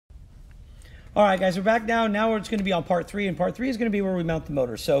All right, guys, we're back now. Now it's going to be on part 3, and part 3 is going to be where we mount the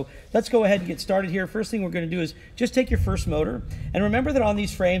motor. So let's go ahead and get started here. First thing we're going to do is just take your first motor, and remember that on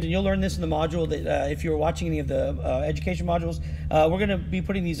these frames, and you'll learn this in the module, that if you're watching any of the education modules, we're going to be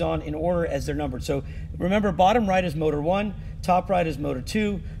putting these on in order as they're numbered. So remember, bottom right is motor 1, top right is motor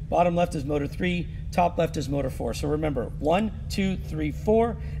 2, bottom left is motor 3, top left is motor 4. So remember, 1, 2, 3,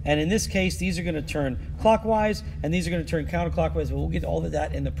 4, and in this case, these are going to turn clockwise, and these are going to turn counterclockwise, but we'll get all of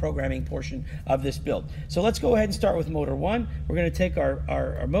that in the programming portion of this build. So let's go ahead and start with motor 1. We're going to take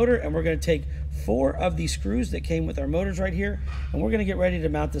our motor, and we're going to take 4 of these screws that came with our motors right here, and we're going to get ready to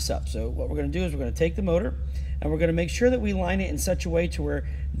mount this up. So what we're going to do is we're going to take the motor, and we're going to make sure that we line it in such a way to where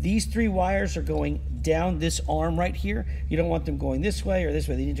these 3 wires are going down this arm right here. You don't want them going this way or this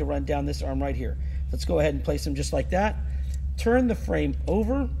way. They need to run down this arm right here. Let's go ahead and place them just like that. Turn the frame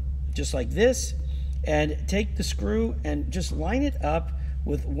over just like this, and take the screw and just line it up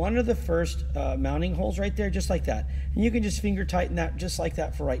with one of the first mounting holes right there, just like that. And you can just finger tighten that just like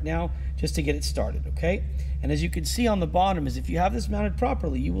that for right now, just to get it started, okay? And as you can see on the bottom is if you have this mounted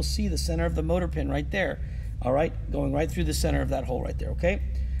properly, you will see the center of the motor pin right there, all right? Going right through the center of that hole right there, okay?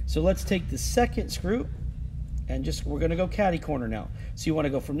 So let's take the second screw, and we're gonna go caddy corner now. So you wanna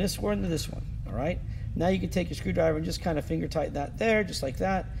go from this one to this one, all right? Now you can take your screwdriver and just kind of finger tighten that there, just like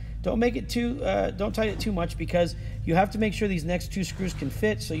that. Don't make it too, don't tighten it too much, because you have to make sure these next 2 screws can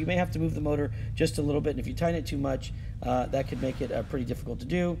fit, so you may have to move the motor just a little bit, and if you tighten it too much, that could make it pretty difficult to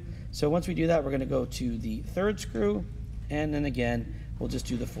do. So once we do that, we're gonna go to the 3rd screw, and then again, we'll just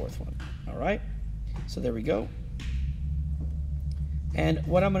do the 4th one, all right? So there we go. And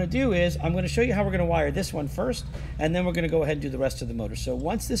what I'm going to do is I'm going to show you how we're going to wire this one first, and then we're going to go ahead and do the rest of the motor. So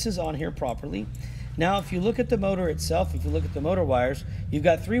once this is on here properly, now if you look at the motor itself, if you look at the motor wires, you've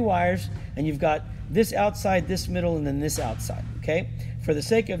got 3 wires, and you've got this outside, this middle, and then this outside, okay? For the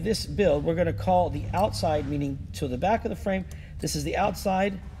sake of this build, we're going to call the outside, meaning to the back of the frame, this is the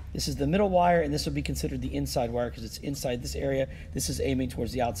outside, this is the middle wire, and this will be considered the inside wire because it's inside this area. This is aiming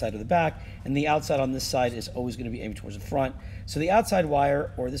towards the outside of the back, and the outside on this side is always going to be aiming towards the front. So the outside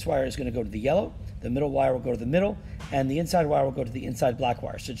wire, or this wire, is going to go to the yellow, the middle wire will go to the middle, and the inside wire will go to the inside black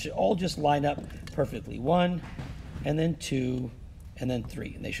wire. So it should all just line up perfectly. 1, and then 2, and then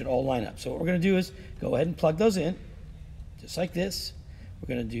 3, and they should all line up. So what we're going to do is go ahead and plug those in, just like this.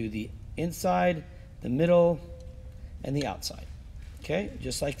 We're going to do the inside, the middle, and the outside. Okay,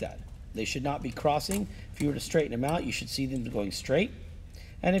 just like that. They should not be crossing. If you were to straighten them out, you should see them going straight.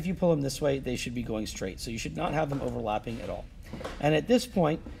 And if you pull them this way, they should be going straight. So you should not have them overlapping at all. And at this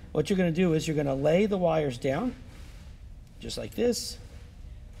point, what you're going to do is you're going to lay the wires down, just like this,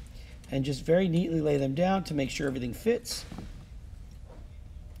 and just very neatly lay them down to make sure everything fits.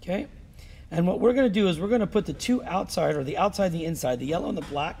 Okay? And what we're going to do is we're going to put the 2 outside, or the outside and the inside, the yellow and the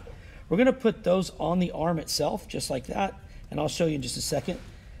black, we're going to put those on the arm itself, just like that. And I'll show you in just a second.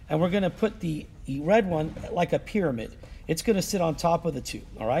 And we're going to put the red one like a pyramid. It's going to sit on top of the 2,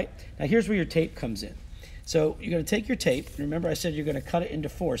 all right? Now here's where your tape comes in. So you're going to take your tape. Remember I said you're going to cut it into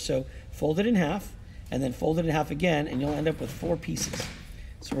 4. So fold it in half, and then fold it in half again, and you'll end up with 4 pieces.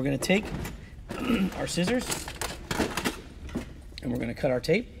 So we're going to take our scissors, and we're going to cut our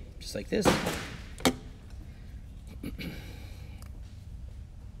tape, just like this.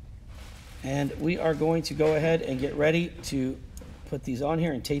 And we are going to go ahead and get ready to put these on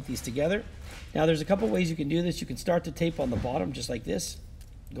here and tape these together. Now there's a couple ways you can do this. You can start the tape on the bottom just like this.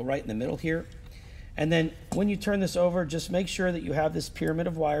 Go right in the middle here. And then when you turn this over, just make sure that you have this pyramid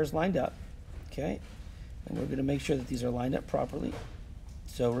of wires lined up. Okay? And we're going to make sure that these are lined up properly.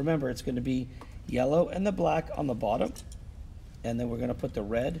 So remember, it's going to be yellow and the black on the bottom. And then we're going to put the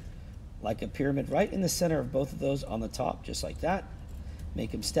red like a pyramid right in the center of both of those on the top, just like that.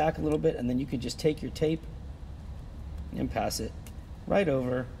 Make them stack a little bit, and then you can just take your tape and pass it right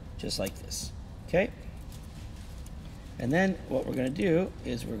over just like this, okay? And then what we're going to do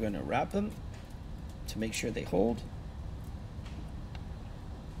is we're going to wrap them to make sure they hold.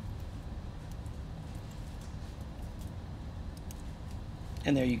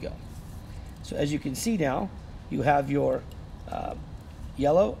 And there you go. So as you can see now, you have your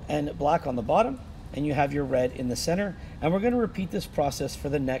yellow and black on the bottom, and you have your red in the center. And we're going to repeat this process for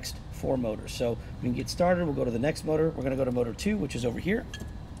the next 4 motors. So we can get started. We'll go to the next motor. We're going to go to motor 2, which is over here.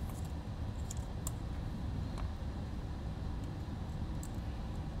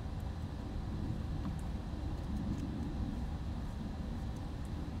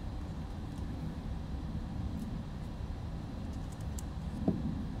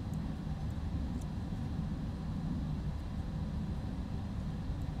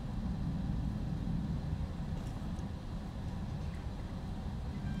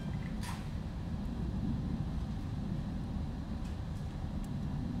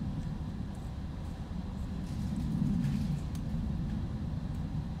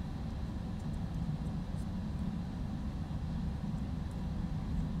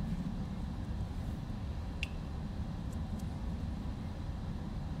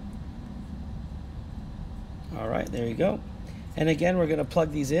 right, there you go. And again, we're going to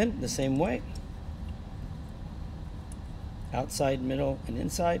plug these in the same way. Outside, middle, and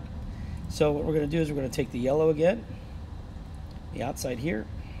inside. So what we're going to do is we're going to take the yellow again, the outside here.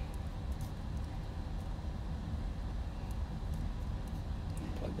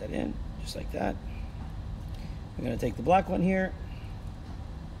 Plug that in, just like that. I'm going to take the black one here.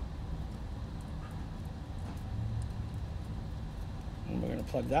 And we're going to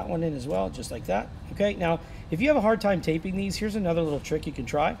plug that one in as well, just like that. Okay, now, if you have a hard time taping these, here's another little trick you can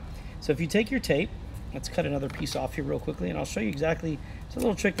try. So if you take your tape, let's cut another piece off here real quickly, and I'll show you exactly, it's a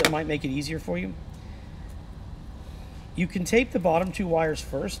little trick that might make it easier for you. You can tape the bottom 2 wires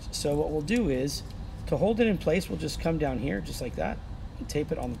first. So what we'll do is, to hold it in place, we'll just come down here, just like that, and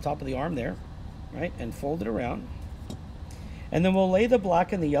tape it on the top of the arm there, right, and fold it around. And then we'll lay the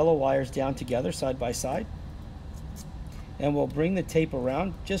black and the yellow wires down together, side by side. And we'll bring the tape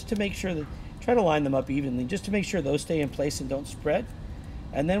around just to make sure that, try to line them up evenly, just to make sure those stay in place and don't spread.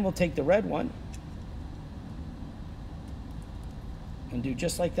 And then we'll take the red one and do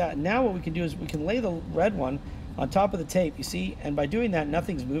just like that. Now what we can do is we can lay the red one on top of the tape, you see, and by doing that,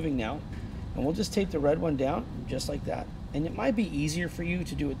 nothing's moving now. And we'll just tape the red one down, just like that. And it might be easier for you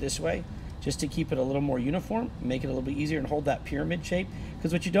to do it this way, just to keep it a little more uniform, make it a little bit easier and hold that pyramid shape.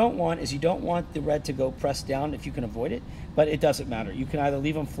 Because what you don't want is you don't want the red to go pressed down if you can avoid it, but it doesn't matter. You can either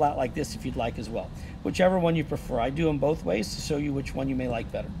leave them flat like this if you'd like as well. Whichever one you prefer. I do them both ways to show you which one you may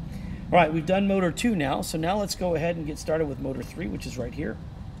like better. All right, we've done motor 2 now, so now let's go ahead and get started with motor 3, which is right here.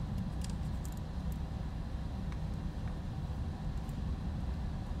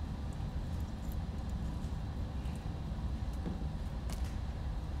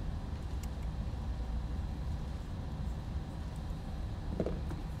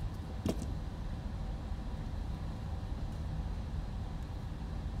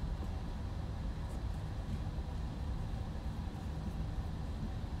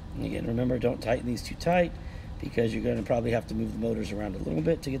 Again, remember, don't tighten these too tight because you're going to probably have to move the motors around a little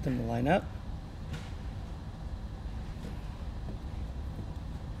bit to get them to line up.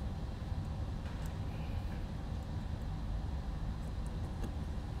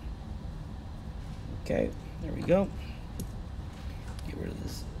 Okay, there we go. Get rid of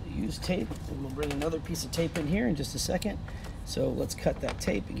this used tape, and we'll bring another piece of tape in here in just a second. So let's cut that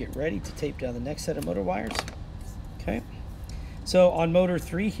tape and get ready to tape down the next set of motor wires. Okay. So on motor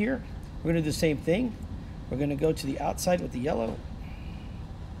 3 here, we're going to do the same thing. We're going to go to the outside with the yellow,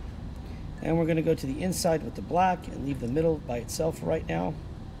 and we're going to go to the inside with the black and leave the middle by itself right now.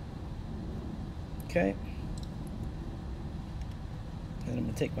 Okay. And I'm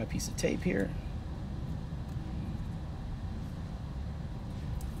going to take my piece of tape here.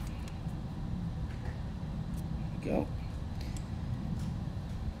 There we go.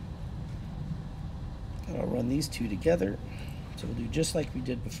 And I'll run these two together. So we'll do just like we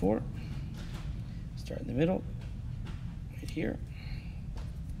did before. Start in the middle, right here.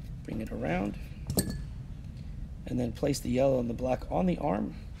 Bring it around. And then place the yellow and the black on the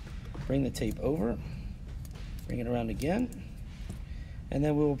arm. Bring the tape over. Bring it around again. And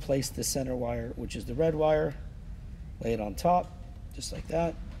then we will place the center wire, which is the red wire. Lay it on top, just like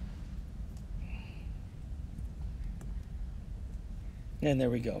that. And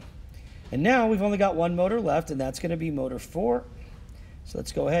there we go. And now we've only got one motor left, and that's going to be motor 4. So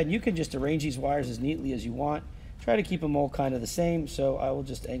let's go ahead. And you can just arrange these wires as neatly as you want. Try to keep them all kind of the same, so I will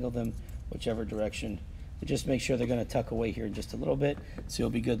just angle them whichever direction. But just make sure they're going to tuck away here in just a little bit, so you'll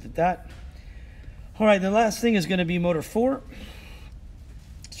be good with that. All right, the last thing is going to be motor 4.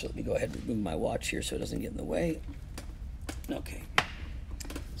 So let me go ahead and remove my watch here so it doesn't get in the way. Okay.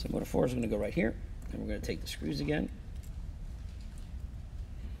 So motor 4 is going to go right here. And we're going to take the screws again.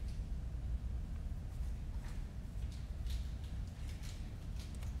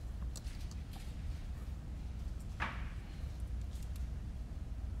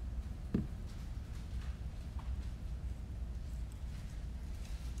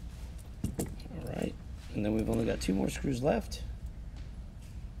 And then we've only got 2 more screws left.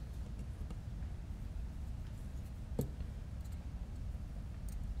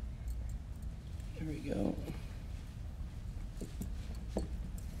 There we go.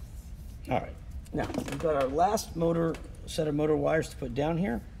 All right, now we've got our last set of motor wires to put down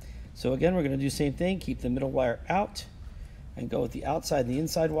here. So again, we're going to do the same thing, keep the middle wire out and go with the outside and the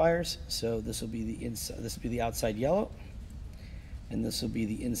inside wires. So this will be the inside, this will be the outside yellow, and this will be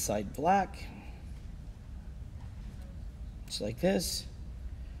the inside black. Just like this.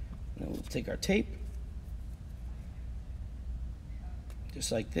 And then we'll take our tape,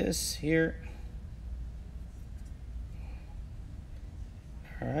 just like this here.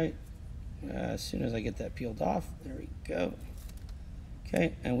 All right, as soon as I get that peeled off. There we go.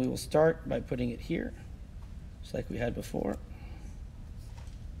 Okay, and we will start by putting it here, just like we had before.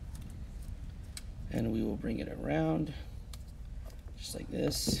 And we will bring it around, just like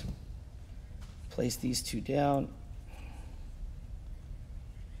this. Place these two down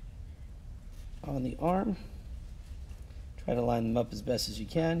on the arm. Try to line them up as best as you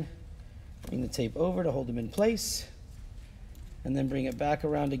can. Bring the tape over to hold them in place, and then bring it back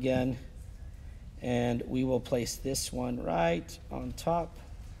around again, and we will place this one right on top,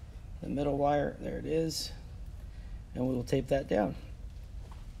 the middle wire, there it is, and we will tape that down.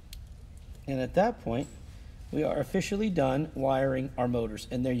 And at that point, we are officially done wiring our motors,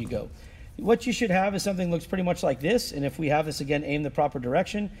 and there you go. What you should have is something that looks pretty much like this, and if we have this again aimed the proper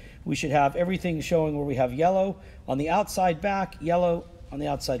direction, we should have everything showing where we have yellow on the outside back, yellow on the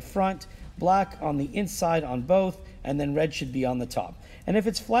outside front, black on the inside on both, and then red should be on the top. And if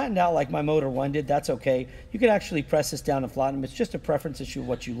it's flattened out like my motor one did, that's okay. You could actually press this down and flatten them. It's just a preference issue of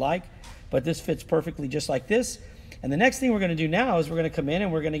what you like, but this fits perfectly just like this. And the next thing we're going to do now is we're going to come in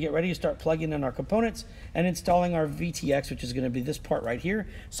and we're going to get ready to start plugging in our components and installing our VTX, which is going to be this part right here.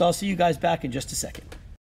 So I'll see you guys back in just a second.